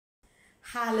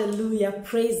Hallelujah.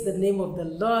 Praise the name of the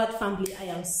Lord. Family, I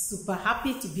am super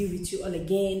happy to be with you all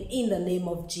again in the name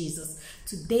of Jesus.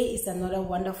 Today is another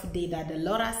wonderful day that the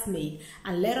Lord has made,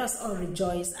 and let us all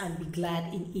rejoice and be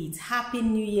glad in it. Happy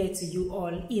New Year to you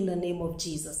all in the name of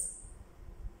Jesus.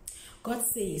 God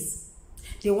says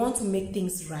they want to make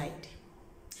things right.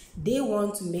 They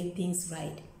want to make things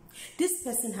right. This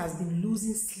person has been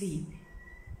losing sleep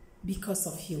because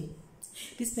of you.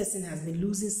 This person has been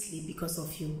losing sleep because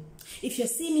of you. If you're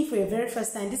seeing me for your very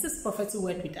first time, this is Prophetic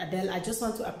Word with Adele. I just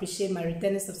want to appreciate my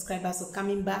returning subscribers for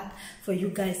coming back. For you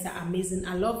guys are amazing.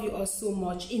 I love you all so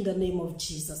much in the name of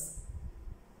Jesus.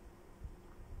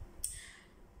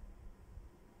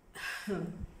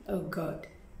 Oh God.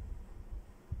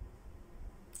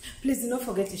 Please do not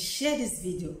forget to share this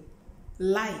video,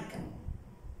 like,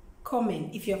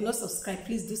 comment. If you have not subscribed,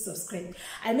 please do subscribe.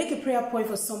 I make a prayer point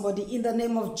for somebody in the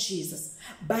name of Jesus.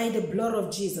 By the blood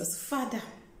of Jesus, Father,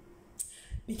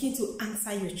 begin to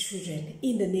answer your children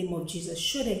in the name of Jesus.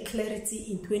 Show them clarity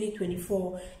in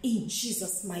 2024 in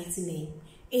Jesus' mighty name.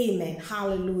 Amen.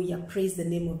 Hallelujah. Praise the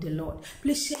name of the Lord.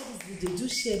 Please share this video. Do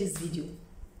share this video.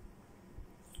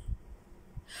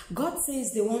 God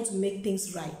says they want to make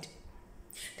things right.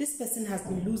 This person has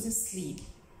been losing sleep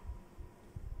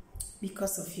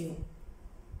because of you.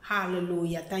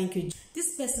 Hallelujah. Thank you.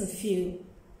 This person feel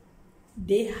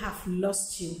they have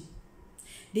lost you.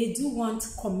 They do want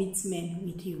commitment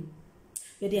with you,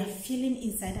 but they are feeling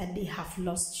inside that they have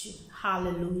lost you.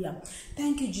 Hallelujah.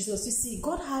 Thank you, Jesus. You see,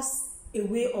 God has a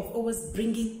way of always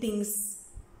bringing things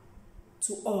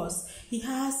to us. He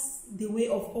has the way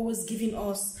of always giving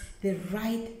us the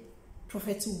right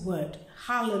prophetic word.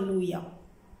 Hallelujah.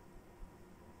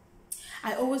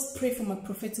 I always pray for my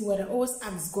prophetic word. I always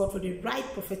ask God for the right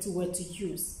prophetic word to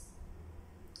use.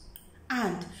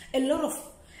 And a lot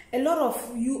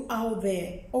of you out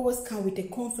there always come with a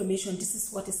confirmation. This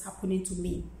is what is happening to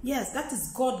me. Yes, that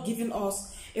is God giving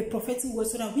us a prophetic word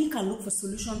so that we can look for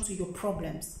solution to your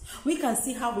problems. We can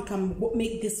see how we can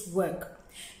make this work.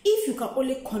 If you can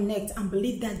only connect and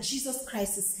believe that Jesus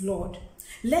Christ is Lord,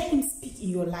 let him speak in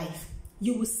your life.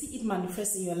 You will see it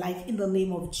manifest in your life in the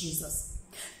name of Jesus.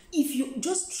 If you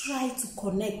just try to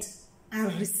connect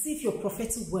and receive your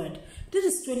prophetic word, this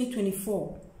is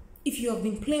 2024. If you have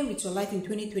been playing with your life in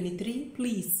 2023,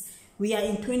 please, we are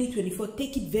in 2024.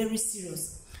 Take it very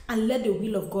serious and let the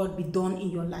will of God be done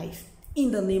in your life.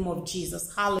 In the name of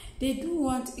Jesus. Hallelujah. They do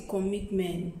want a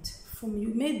commitment from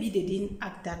you. Maybe they didn't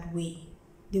act that way,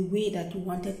 the way that you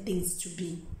wanted things to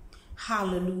be.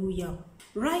 Hallelujah.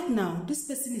 Right now, this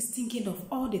person is thinking of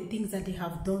all the things that they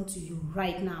have done to you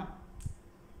right now.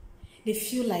 They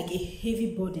feel like a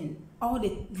heavy burden. All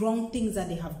the wrong things that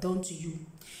they have done to you.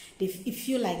 They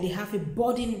feel like they have a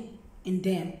burden in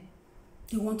them.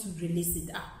 They want to release it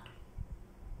out.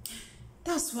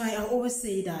 That's why I always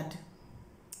say that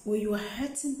when you are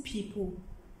hurting people,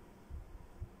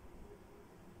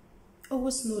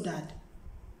 always know that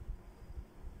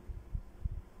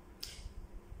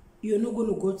you're not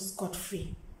going to go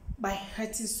scot-free by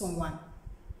hurting someone.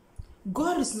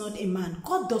 God is not a man.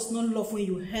 God does not love when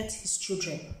you hurt his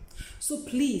children. So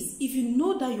please, if you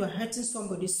know that you are hurting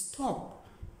somebody, stop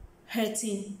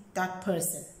hurting that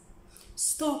person.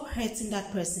 Stop hurting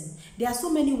that person. There are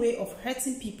so many ways of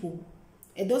hurting people.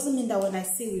 It doesn't mean that when I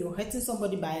say you're hurting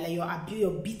somebody by like you're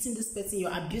beating this person,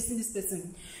 you're abusing this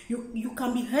person. You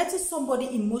can be hurting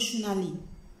somebody emotionally.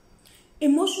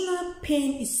 Emotional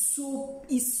pain is so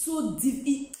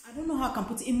deep. I don't know how I can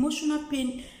put it. Emotional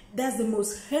pain, that's the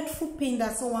most hurtful pain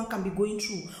that someone can be going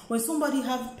through. When somebody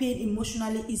has pain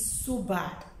emotionally, it's so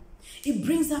bad. It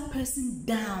brings that person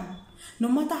down. No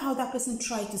matter how that person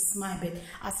tries to smile, but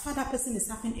as far as that person is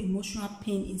having emotional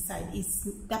pain inside,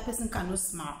 that person cannot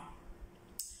smile.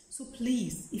 So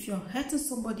please, if you're hurting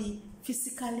somebody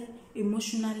physically,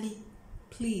 emotionally,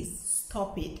 please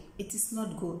stop it. It is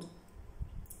not good.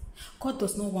 God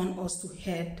does not want us to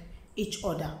hurt each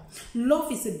other.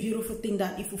 Love is a beautiful thing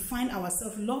that if we find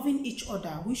ourselves loving each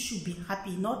other, we should be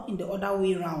happy, not in the other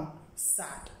way around,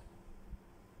 sad.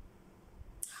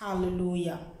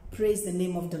 Hallelujah. Praise the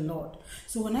name of the Lord.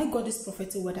 So when I got this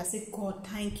prophetic word, I said, God,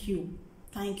 thank you.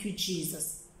 Thank you,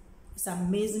 Jesus. It's an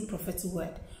amazing prophetic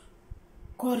word.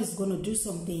 God is going to do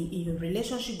something in your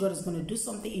relationship. God is going to do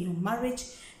something in your marriage.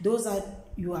 Those that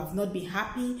you have not been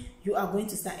happy, you are going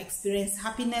to start experience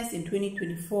happiness in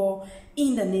 2024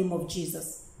 in the name of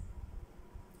Jesus.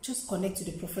 Just connect to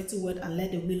the prophetic word and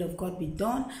let the will of God be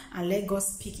done and let God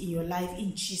speak in your life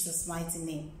in Jesus' mighty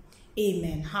name.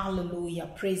 Amen. Hallelujah.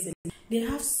 Praise the Lord. They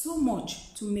have so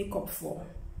much to make up for.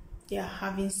 They are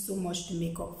having so much to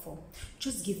make up for.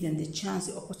 Just give them the chance,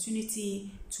 the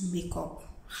opportunity to make up.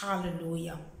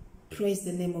 Hallelujah. Praise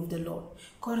the name of the Lord.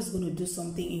 God is going to do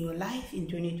something in your life in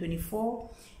 2024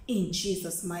 in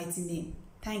Jesus' mighty name.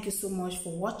 Thank you so much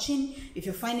for watching. If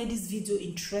you're finding this video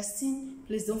interesting,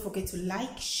 please don't forget to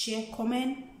like, share,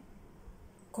 comment.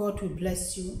 God will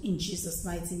bless you in Jesus'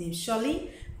 mighty name.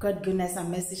 Surely, God's goodness and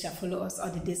mercy shall follow us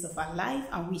all the days of our life,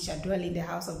 and we shall dwell in the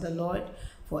house of the Lord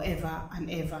forever and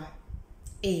ever.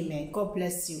 Amen. God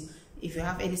bless you. If you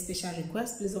have any special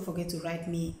requests, please don't forget to write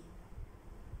me.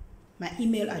 My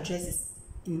email address is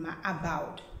in my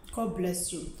about. God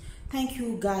bless you. Thank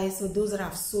you guys for those that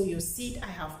have sown your seed.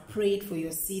 I have prayed for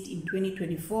your seed in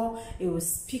 2024. It will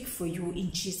speak for you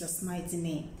in Jesus' mighty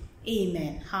name.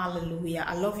 Amen. Hallelujah.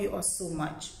 I love you all so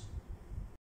much.